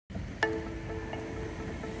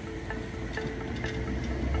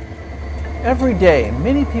Every day,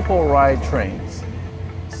 many people ride trains.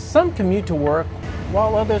 Some commute to work,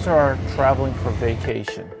 while others are traveling for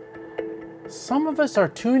vacation. Some of us are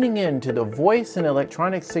tuning in to the voice and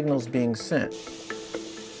electronic signals being sent.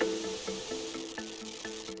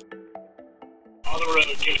 On the road,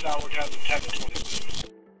 case outward has a 10 to 26.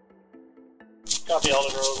 Copy on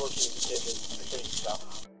the road, working with the stop.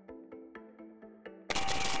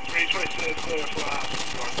 326, clear for the hospital.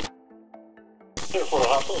 Clear for the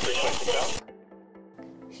hospital, 326 out.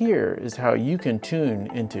 Here is how you can tune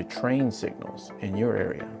into train signals in your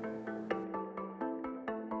area.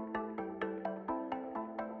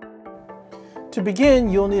 To begin,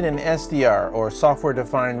 you'll need an SDR or Software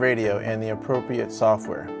Defined Radio and the appropriate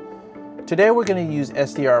software. Today we're going to use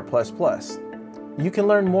SDR++. You can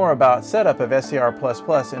learn more about setup of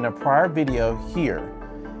SDR++ in a prior video here,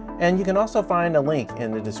 and you can also find a link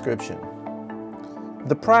in the description.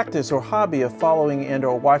 The practice or hobby of following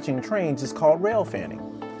and/or watching trains is called railfanning.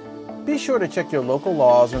 Be sure to check your local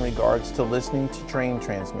laws in regards to listening to train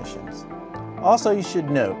transmissions. Also, you should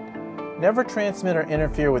note, never transmit or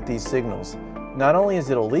interfere with these signals. Not only is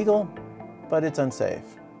it illegal, but it's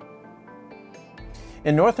unsafe.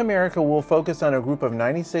 In North America, we'll focus on a group of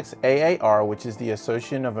 96 AAR, which is the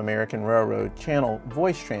Association of American Railroad channel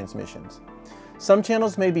voice transmissions. Some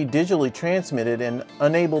channels may be digitally transmitted and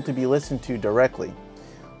unable to be listened to directly.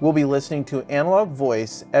 We'll be listening to analog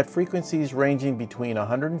voice at frequencies ranging between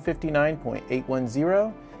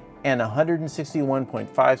 159.810 and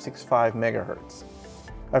 161.565 megahertz.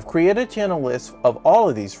 I've created a channel list of all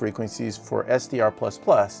of these frequencies for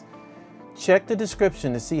SDR++. Check the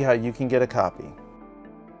description to see how you can get a copy.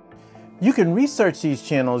 You can research these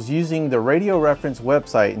channels using the Radio Reference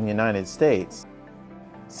website in the United States.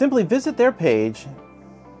 Simply visit their page,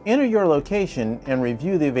 enter your location, and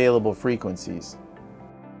review the available frequencies.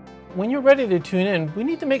 When you're ready to tune in, we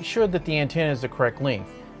need to make sure that the antenna is the correct length.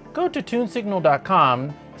 Go to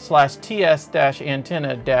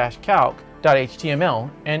tunesignal.com/ts-antenna-calc.html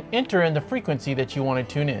and enter in the frequency that you want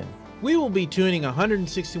to tune in. We will be tuning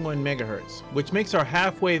 161 megahertz, which makes our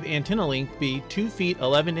half-wave antenna length be 2 feet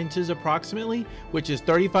 11 inches approximately, which is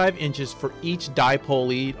 35 inches for each dipole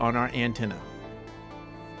lead on our antenna.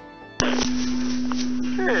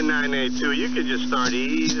 And 982, you could just start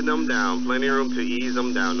easing them down. Plenty of room to ease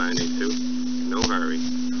them down, 982. No hurry.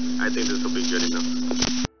 I think this will be good enough.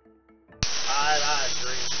 I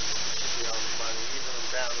agree. You know, by easing them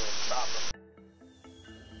down will stop them.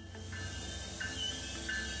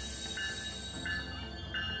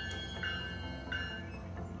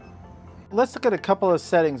 Let's look at a couple of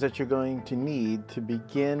settings that you're going to need to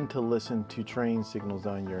begin to listen to train signals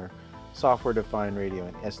on your Software Defined Radio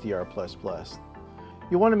and SDR++.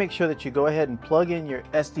 You want to make sure that you go ahead and plug in your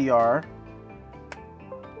SDR,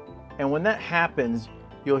 and when that happens,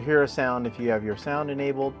 you'll hear a sound. If you have your sound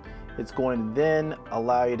enabled, it's going to then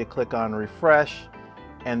allow you to click on refresh,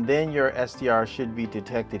 and then your SDR should be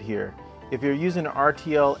detected here. If you're using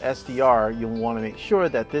RTLSDR, you'll want to make sure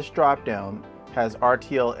that this drop-down has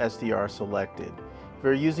RTLSDR selected. If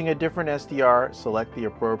you're using a different SDR, select the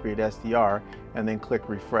appropriate SDR and then click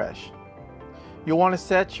refresh. You'll want to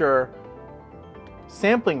set your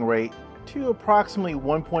sampling rate to approximately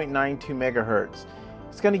 1.92 megahertz.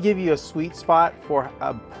 It's going to give you a sweet spot for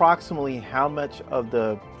approximately how much of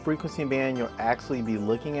the frequency band you'll actually be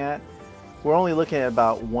looking at. We're only looking at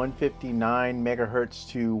about 159 megahertz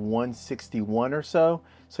to 161 or so,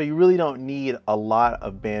 so you really don't need a lot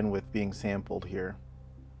of bandwidth being sampled here.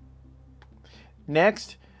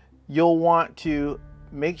 Next, you'll want to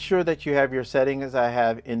make sure that you have your settings as I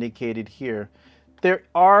have indicated here. There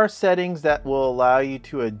are settings that will allow you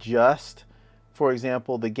to adjust, for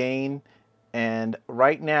example, the gain, and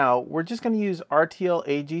right now we're just going to use RTL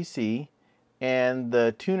AGC, and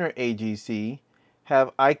the tuner AGC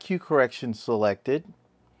have IQ correction selected,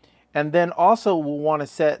 and then also we'll want to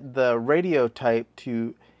set the radio type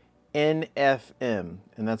to NFM,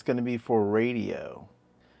 and that's going to be for radio.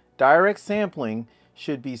 Direct sampling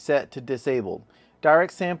should be set to disabled.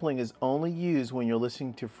 Direct sampling is only used when you're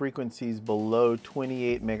listening to frequencies below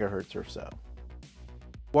 28 megahertz or so.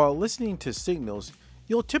 While listening to signals,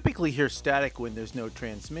 you'll typically hear static when there's no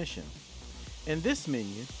transmission. In this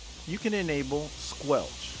menu, you can enable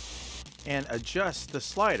Squelch and adjust the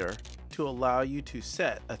slider to allow you to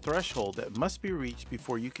set a threshold that must be reached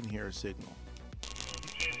before you can hear a signal.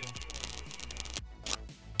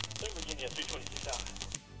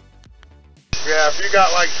 Yeah, if you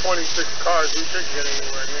got like 26 cars, we shouldn't get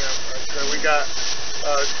anywhere near them. So we got,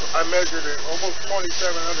 I measured it, almost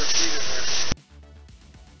 2,700 feet in there.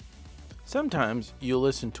 Sometimes you'll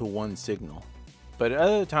listen to one signal, but at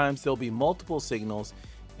other times there'll be multiple signals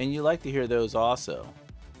and you like to hear those also.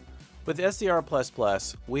 With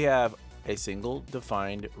SDR++, we have a single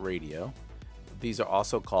defined radio. These are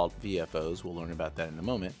also called VFOs. We'll learn about that in a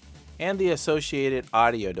moment. And the associated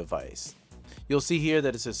audio device. You'll see here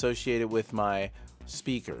that it's associated with my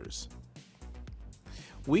speakers.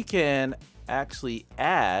 We can actually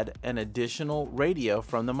add an additional radio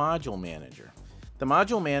from the module manager. The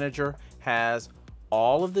module manager has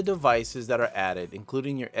all of the devices that are added,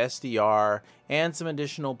 including your SDR and some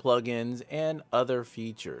additional plugins and other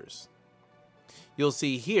features. You'll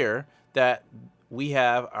see here that we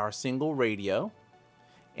have our single radio,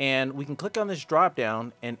 and we can click on this drop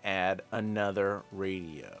down and add another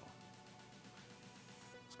radio.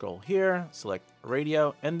 Scroll here, select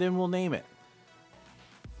radio, and then we'll name it.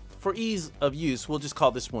 For ease of use, we'll just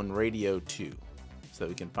call this one Radio 2 so that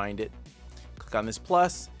we can find it. Click on this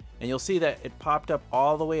plus, and you'll see that it popped up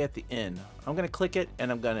all the way at the end. I'm going to click it,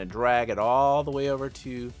 and I'm going to drag it all the way over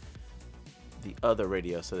to the other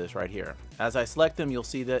radio, so this right here. As I select them, you'll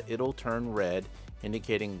see that it'll turn red,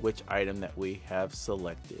 indicating which item that we have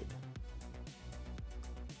selected.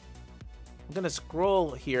 I'm going to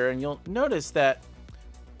scroll here, and you'll notice that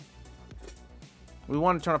we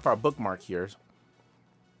want to turn off our bookmark here.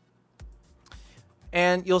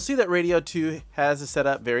 And you'll see that Radio 2 has a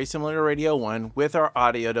setup very similar to Radio 1 with our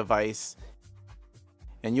audio device.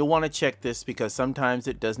 And you'll want to check this because sometimes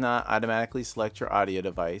it does not automatically select your audio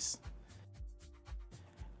device.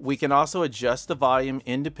 We can also adjust the volume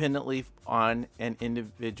independently on an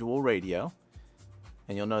individual radio.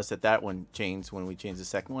 And you'll notice that that one changed when we changed the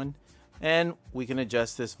second one. And we can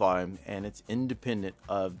adjust this volume, and it's independent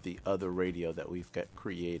of the other radio that we've got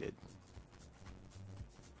created.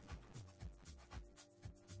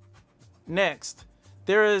 Next,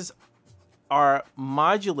 there is our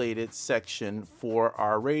modulated section for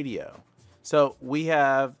our radio. So we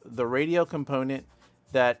have the radio component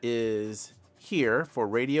that is here for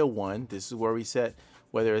Radio 1. This is where we set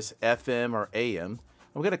whether it's FM or AM.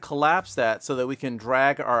 We're going to collapse that so that we can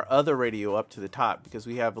drag our other radio up to the top because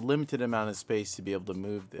we have a limited amount of space to be able to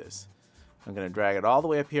move this. I'm going to drag it all the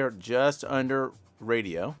way up here just under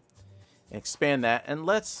radio, expand that, and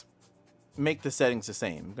let's make the settings the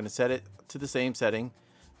same. I'm going to set it to the same setting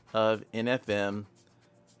of NFM,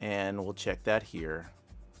 and we'll check that here.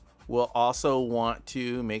 We'll also want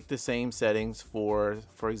to make the same settings for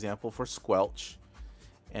example, for Squelch.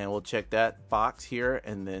 And we'll check that box here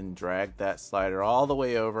and then drag that slider all the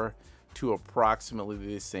way over to approximately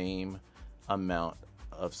the same amount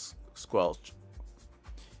of Squelch.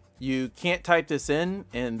 You can't type this in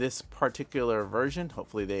this particular version.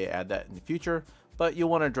 Hopefully they add that in the future, but you'll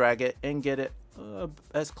want to drag it and get it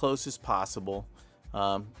as close as possible.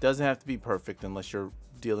 Doesn't have to be perfect unless you're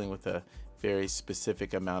dealing with a very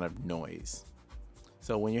specific amount of noise.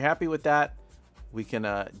 So when you're happy with that, we can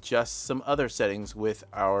adjust some other settings with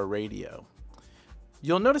our radio.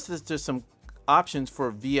 You'll notice that there's some options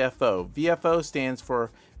for VFO. VFO stands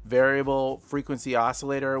for Variable Frequency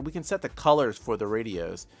Oscillator. We can set the colors for the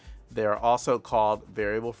radios. They're also called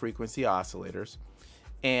Variable Frequency Oscillators.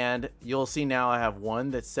 And you'll see now I have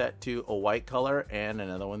one that's set to a white color and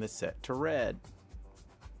another one that's set to red.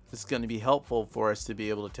 This is going to be helpful for us to be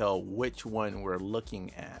able to tell which one we're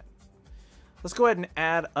looking at. Let's go ahead and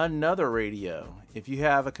add another radio. If you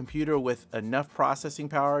have a computer with enough processing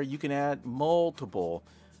power, you can add multiple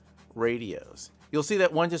radios. You'll see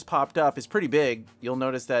that one just popped up. It's pretty big. You'll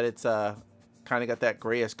notice that it's kind of got that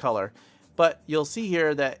grayish color. But you'll see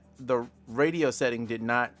here that the radio setting did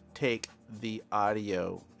not take the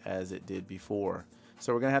audio as it did before.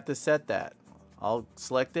 So we're going to have to set that. I'll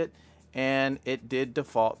select it, and it did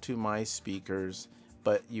default to my speakers,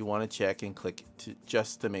 but you want to check and click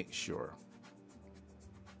just to make sure.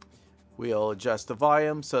 We'll adjust the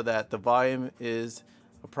volume so that the volume is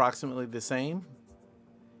approximately the same.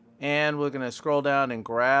 And we're going to scroll down and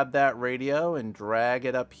grab that radio and drag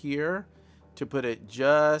it up here to put it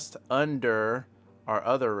just under our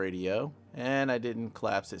other radio. And I didn't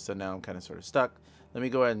collapse it, so now I'm kind of sort of stuck. Let me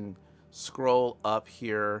go ahead and scroll up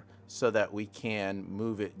here so that we can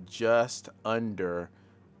move it just under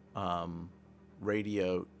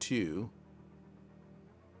Radio 2.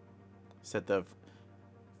 Set the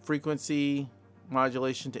frequency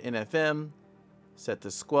modulation to NFM, set the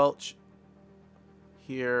Squelch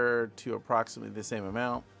here to approximately the same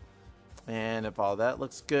amount, and if all that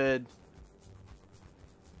looks good,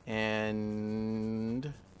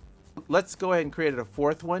 and let's go ahead and create a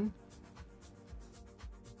fourth one.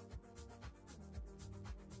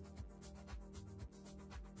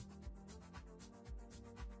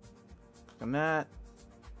 Click on that.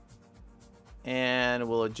 And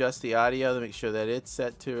we'll adjust the audio to make sure that it's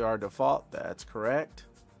set to our default. That's correct.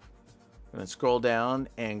 I'm going to scroll down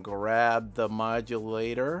and grab the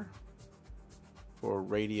modulator for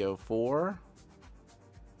radio 4.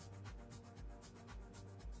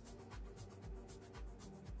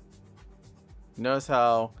 Notice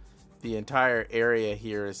how the entire area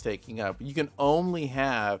here is taking up. You can only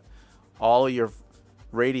have all of your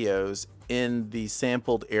radios in the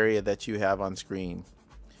sampled area that you have on screen.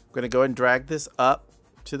 I'm going to go ahead and drag this up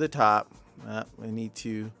to the top. I need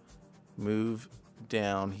to move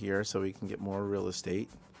down here so we can get more real estate.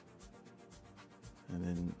 And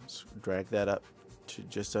then drag that up to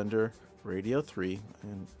just under radio 3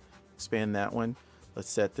 and expand that one. Let's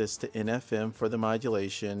set this to NFM for the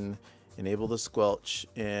modulation. Enable the squelch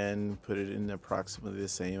and put it in approximately the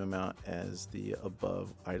same amount as the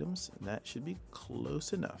above items, and that should be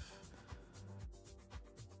close enough.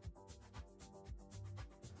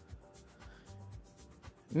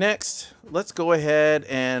 Next, let's go ahead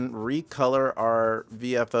and recolor our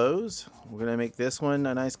VFOs. We're going to make this one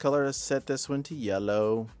a nice color. Let's set this one to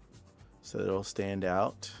yellow so that it'll stand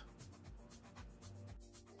out.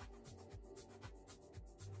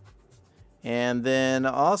 And then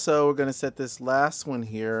also we're going to set this last one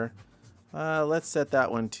here. Let's set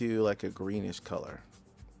that one to like a greenish color.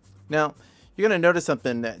 Now you're going to notice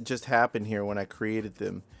something that just happened here when I created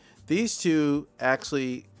them. These two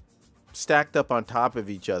actually stacked up on top of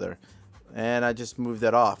each other, and I just moved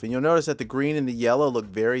that off. And you'll notice that the green and the yellow look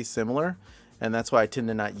very similar, and that's why I tend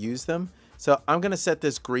to not use them. So I'm going to set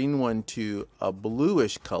this green one to a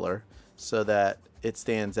bluish color so that it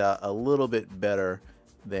stands out a little bit better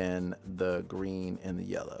than the green and the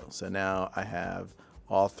yellow. So now I have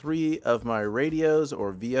all 3 of my radios,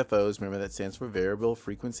 or VFOs, remember that stands for variable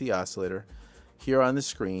frequency oscillator, here on the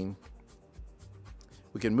screen.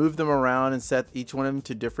 We can move them around and set each one of them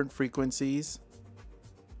to different frequencies.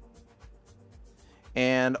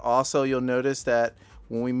 And also you'll notice that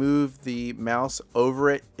when we move the mouse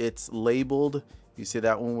over it, it's labeled. You see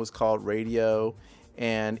that one was called radio.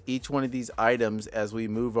 And each one of these items, as we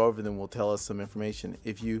move over them, will tell us some information.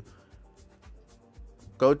 If you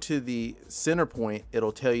go to the center point,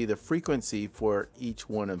 it'll tell you the frequency for each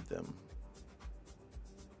one of them.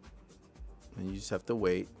 And you just have to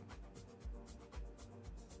wait.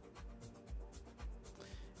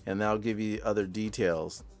 And that'll give you other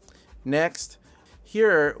details. Next,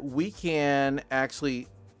 here we can actually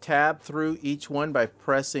tab through each one by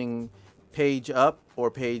pressing page up or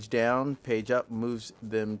page down. Page up moves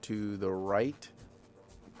them to the right.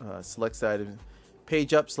 Selects the item.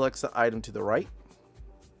 Page up selects the item to the right.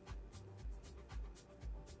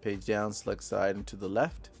 Page down selects the item to the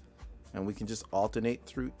left. And we can just alternate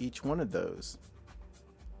through each one of those.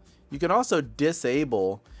 You can also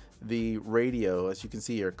disable the radio. As you can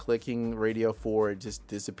see here, clicking radio 4, it just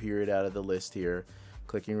disappeared out of the list here.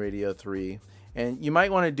 Clicking radio 3. And you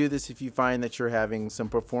might want to do this if you find that you're having some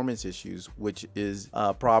performance issues, which is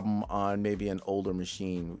a problem on maybe an older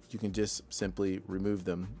machine. You can just simply remove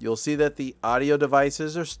them. You'll see that the audio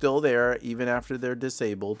devices are still there even after they're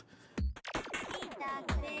disabled.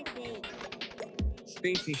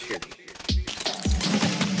 Spacey ship.